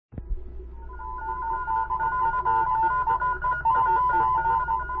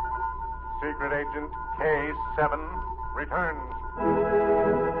Secret Agent K-7 returns.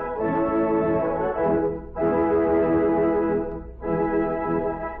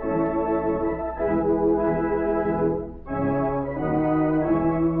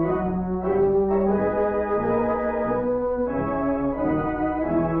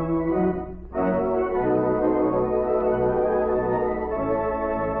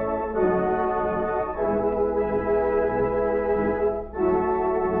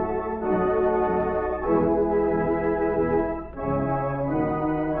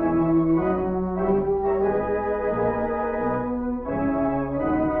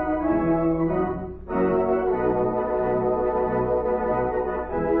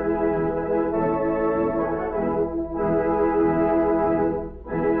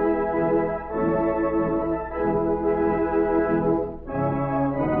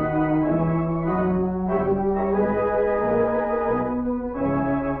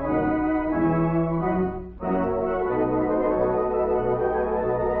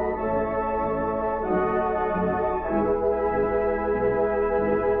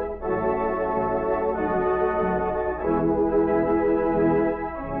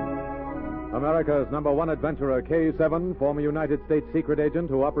 America's number one adventurer, K-7, former United States secret agent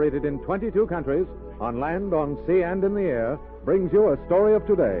who operated in 22 countries, on land, on sea, and in the air, brings you a story of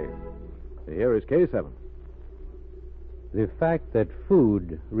today. Here is K-7. The fact that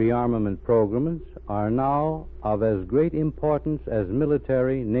food rearmament programs are now of as great importance as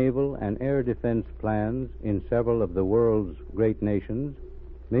military, naval, and air defense plans in several of the world's great nations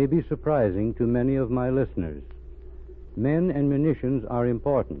may be surprising to many of my listeners. Men and munitions are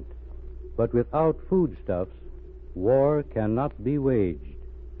important. But without foodstuffs, war cannot be waged.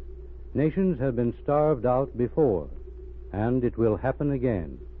 Nations have been starved out before, and it will happen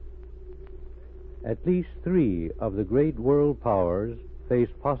again. At least 3 of the great world powers face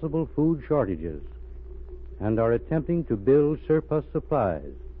possible food shortages and are attempting to build surplus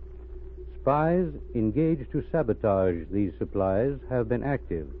supplies. Spies engaged to sabotage these supplies have been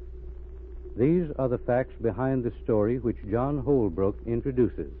active. These are the facts behind the story which John Holbrook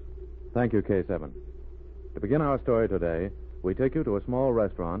introduces. Thank you, K-7. To begin our story today, we take you to a small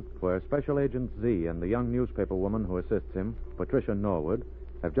restaurant where Special Agent Z and the young newspaper woman who assists him, Patricia Norwood,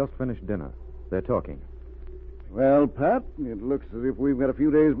 have just finished dinner. They're talking. Well, Pat, it looks as if we've got a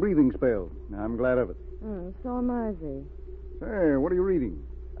few days' breathing spell. I'm glad of it. So am I, Z. Say, what are you reading?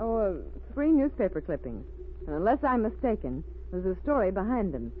 3 newspaper clippings. And unless I'm mistaken, there's a story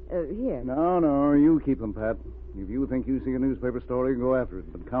behind them. Here. No, you keep them, Pat. If you think you see a newspaper story, go after it,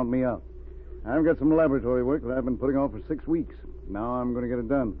 but count me out. I've got some laboratory work that I've been putting off for 6 weeks. Now I'm going to get it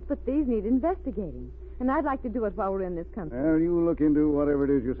done. But these need investigating. And I'd like to do it while we're in this country. Well, you look into whatever it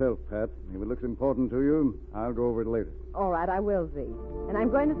is yourself, Pat. If it looks important to you, I'll go over it later. All right, I will, Z. And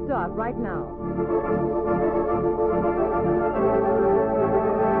I'm going to start right now.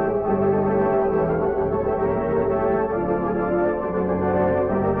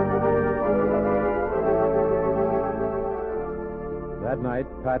 That night,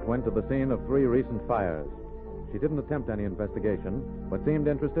 Pat went to the scene of 3 recent fires. She didn't attempt any investigation, but seemed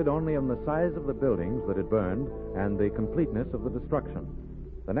interested only in the size of the buildings that had burned and the completeness of the destruction.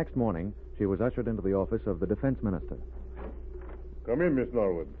 The next morning, she was ushered into the office of the defense minister. Come in, Miss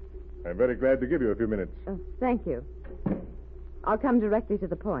Norwood. I'm very glad to give you a few minutes. Thank you. I'll come directly to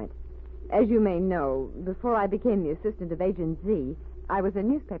the point. As you may know, before I became the assistant of Agent Z, I was a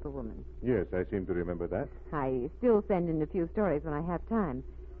newspaper woman. Yes, I seem to remember that. I still send in a few stories when I have time.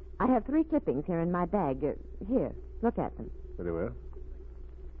 I have 3 clippings here in my bag. Here, look at them. Very well.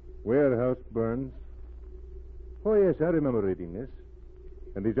 Warehouse burns. Oh, yes, I remember reading this.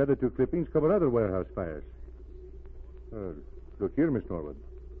 And these other 2 clippings cover other warehouse fires. Look here, Miss Norwood.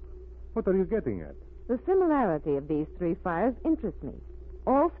 What are you getting at? The similarity of these 3 fires interests me.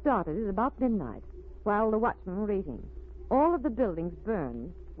 All started at about midnight, while the watchmen were eating. All of the buildings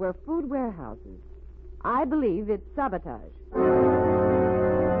burned were food warehouses. I believe it's sabotage.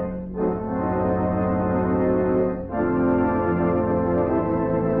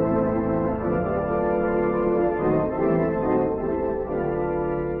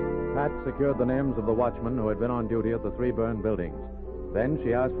 Pat secured the names of the watchmen who had been on duty at the 3 burned buildings. Then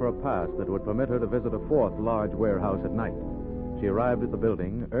she asked for a pass that would permit her to visit a 4th large warehouse at night. She arrived at the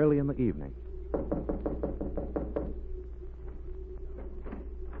building early in the evening.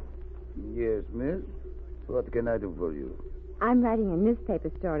 Yes, miss. What can I do for you? I'm writing a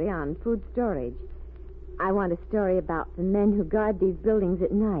newspaper story on food storage. I want a story about the men who guard these buildings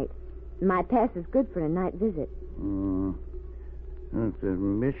at night. My pass is good for a night visit. It's a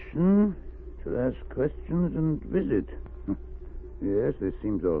mission to ask questions and visit. Yes, this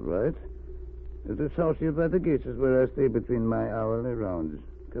seems all right. The house here by the gates is where I stay between my hourly rounds.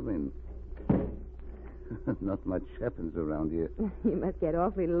 Come in. Not much happens around here. You must get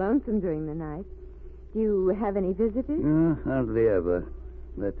awfully lonesome during the night. Do you have any visitors? Hardly ever.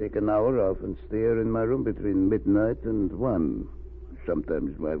 I take an hour off and stay here in my room between midnight and 1.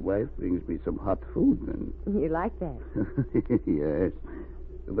 Sometimes my wife brings me some hot food. And... You like that? Yes,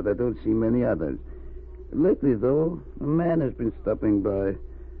 but I don't see many others. Lately, though, a man has been stopping by.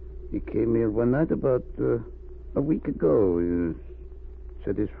 He came here one night about a week ago. He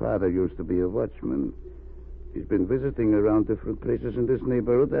said his father used to be a watchman. He's been visiting around different places in this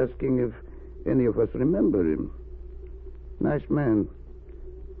neighborhood, asking if any of us remember him. Nice man.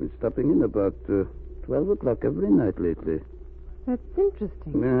 Been stopping in about 12 o'clock every night lately. That's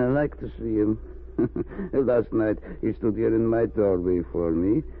interesting. I like to see him. Last night, he stood here in my doorway for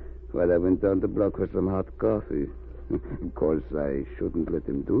me while I went down the block for some hot coffee. Of course, I shouldn't let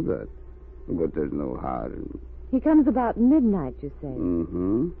him do that. But there's no harm. He comes about midnight, you say?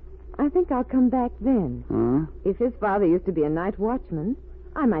 Mm-hmm. I think I'll come back then. Huh? If his father used to be a night watchman,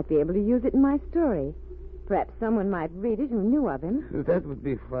 I might be able to use it in my story. Perhaps someone might read it who knew of him. That would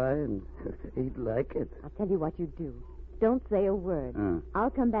be fine. He'd like it. I'll tell you what you do. Don't say a word. I'll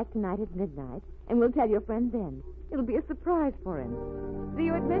come back tonight at midnight, and we'll tell your friend then. It'll be a surprise for him. See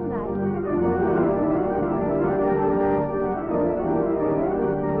you at midnight.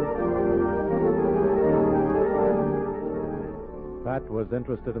 Pat was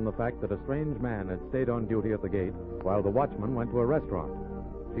interested in the fact that a strange man had stayed on duty at the gate while the watchman went to a restaurant.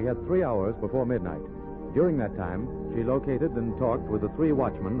 She had 3 hours before midnight. During that time, she located and talked with the 3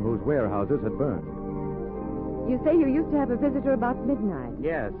 watchmen whose warehouses had burned. You say you used to have a visitor about midnight.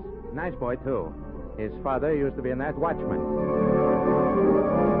 Yes, nice boy, too. His father used to be a night watchman.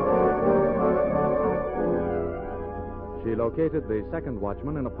 She located the second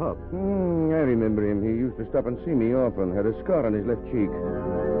watchman in a pub. I remember him. He used to stop and see me often. Had a scar on his left cheek.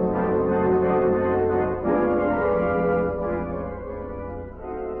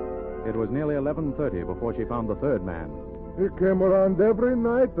 It was nearly 11:30 before she found the third man. He came around every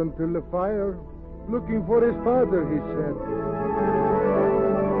night until the fire. Looking for his father, he said.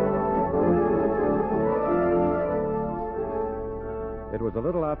 It was a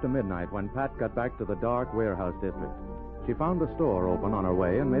little after midnight when Pat got back to the dark warehouse district. She found a store open on her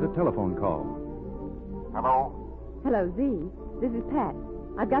way and made a telephone call. Hello? Hello, Z. This is Pat.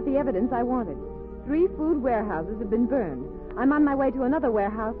 I've got the evidence I wanted. 3 food warehouses have been burned. I'm on my way to another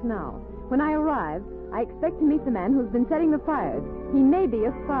warehouse now. When I arrive, I expect to meet the man who's been setting the fires. He may be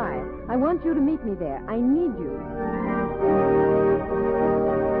a spy. I want you to meet me there. I need you.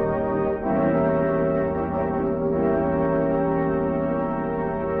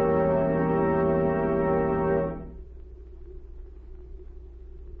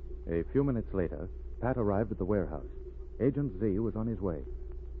 A few minutes later, Pat arrived at the warehouse. Agent Z was on his way.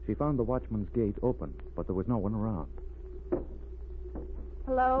 She found the watchman's gate open, but there was no one around.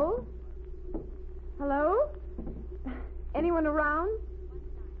 Hello? Hello? Anyone around?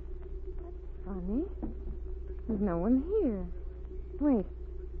 That's funny. There's no one here. Wait.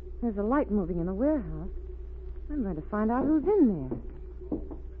 There's a light moving in the warehouse. I'm going to find out who's in there.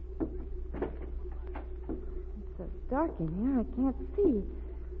 It's so dark in here, I can't see.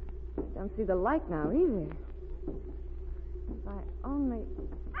 Don't see the light now, either. If I only...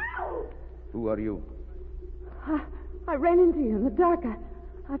 Ow! Who are you? I ran into you in the dark.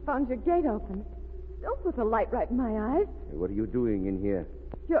 I found your gate open. Don't put the light right in my eyes. What are you doing in here?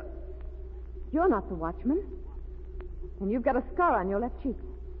 You're not the watchman. And you've got a scar on your left cheek.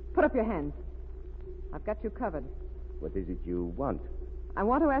 Put up your hands. I've got you covered. What is it you want? I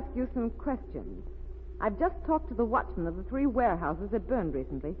want to ask you some questions. I've just talked to the watchman of the 3 warehouses that burned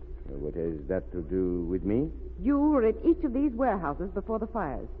recently. What has that to do with me? You were at each of these warehouses before the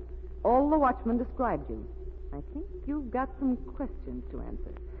fires. All the watchmen described you. I think you've got some questions to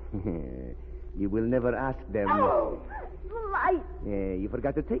answer. You will never ask them. Oh, the light! You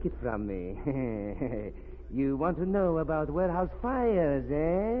forgot to take it from me. You want to know about warehouse fires,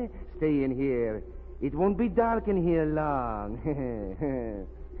 eh? Stay in here. It won't be dark in here long.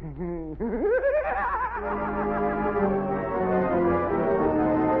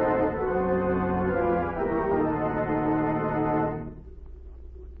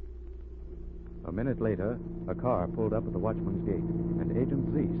 A minute later, a car pulled up at the watchman's gate, and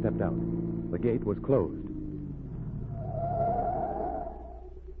Agent Z stepped out. The gate was closed.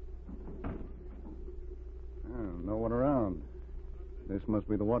 No one around. This must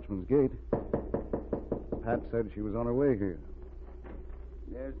be the watchman's gate. Pat said she was on her way here.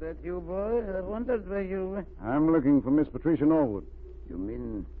 Is that you, boy? I wondered where you were. I'm looking for Miss Patricia Norwood. You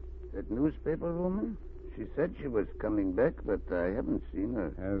mean That newspaper woman? She said she was coming back, but I haven't seen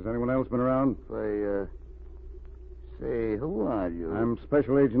her. Has anyone else been around? Why, say, who are you? I'm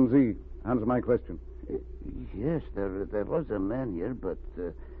Special Agent Z. Answer my question. Yes, there was a man here, but...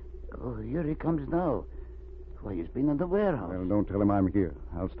 here he comes now. Why, he's been in the warehouse. Well, don't tell him I'm here.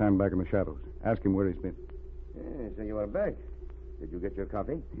 I'll stand back in the shadows. Ask him where he's been. So you are back. Did you get your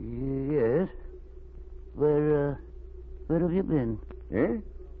coffee? Yes. Where have you been? Eh?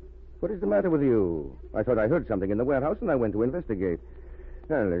 What is the matter with you? I thought I heard something in the warehouse, and I went to investigate.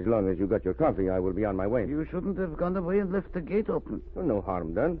 Well, as long as you got your coffee, I will be on my way. You shouldn't have gone away and left the gate open. Well, no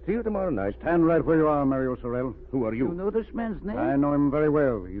harm done. See you tomorrow night. Stand right where you are, Mario Sorrell. Who are You you? know this man's name? I know him very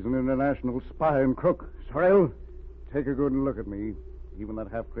well. He's an international spy and crook. Sorrell, take a good look at me. Even that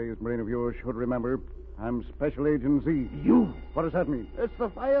half-crazed brain of yours should remember. I'm Special Agent Z. You? What does that mean? It's the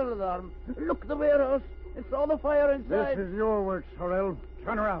fire alarm. Look, the warehouse. It's all the fire inside. This is your work, Sorrell.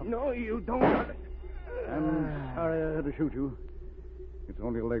 Turn around. No, you don't. I'm sorry I had to shoot you. It's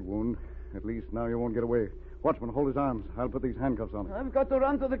only a leg wound. At least now you won't get away. Watchman, hold his arms. I'll put these handcuffs on him. I've got to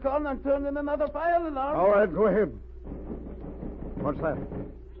run to the corner and turn in another fire alarm. All right, go ahead. What's that?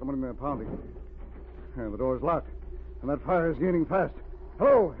 Someone in there pounding. The door's locked, and that fire is gaining fast.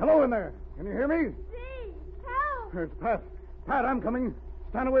 Hello, hello in there. Can you hear me? Gee, help! It's Pat. Pat, I'm coming.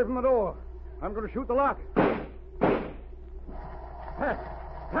 Stand away from the door. I'm going to shoot the lock.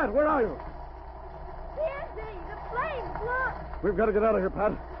 Pat, where are you? Here, Z, the flames, look! We've got to get out of here,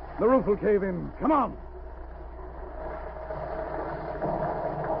 Pat. The roof will cave in. Come on.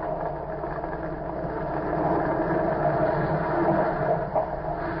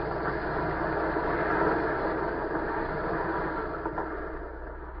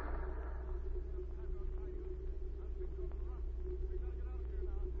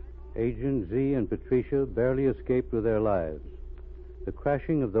 Agent Z and Patricia barely escaped with their lives. The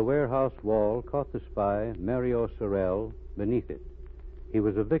crashing of the warehouse wall caught the spy, Mario Sorrell, beneath it. He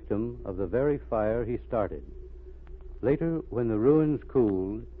was a victim of the very fire he started. Later, when the ruins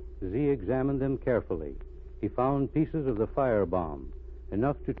cooled, Z examined them carefully. He found pieces of the firebomb,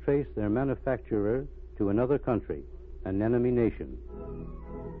 enough to trace their manufacturer to another country, an enemy nation.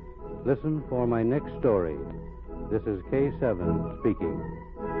 Listen for my next story. This is K-7 speaking.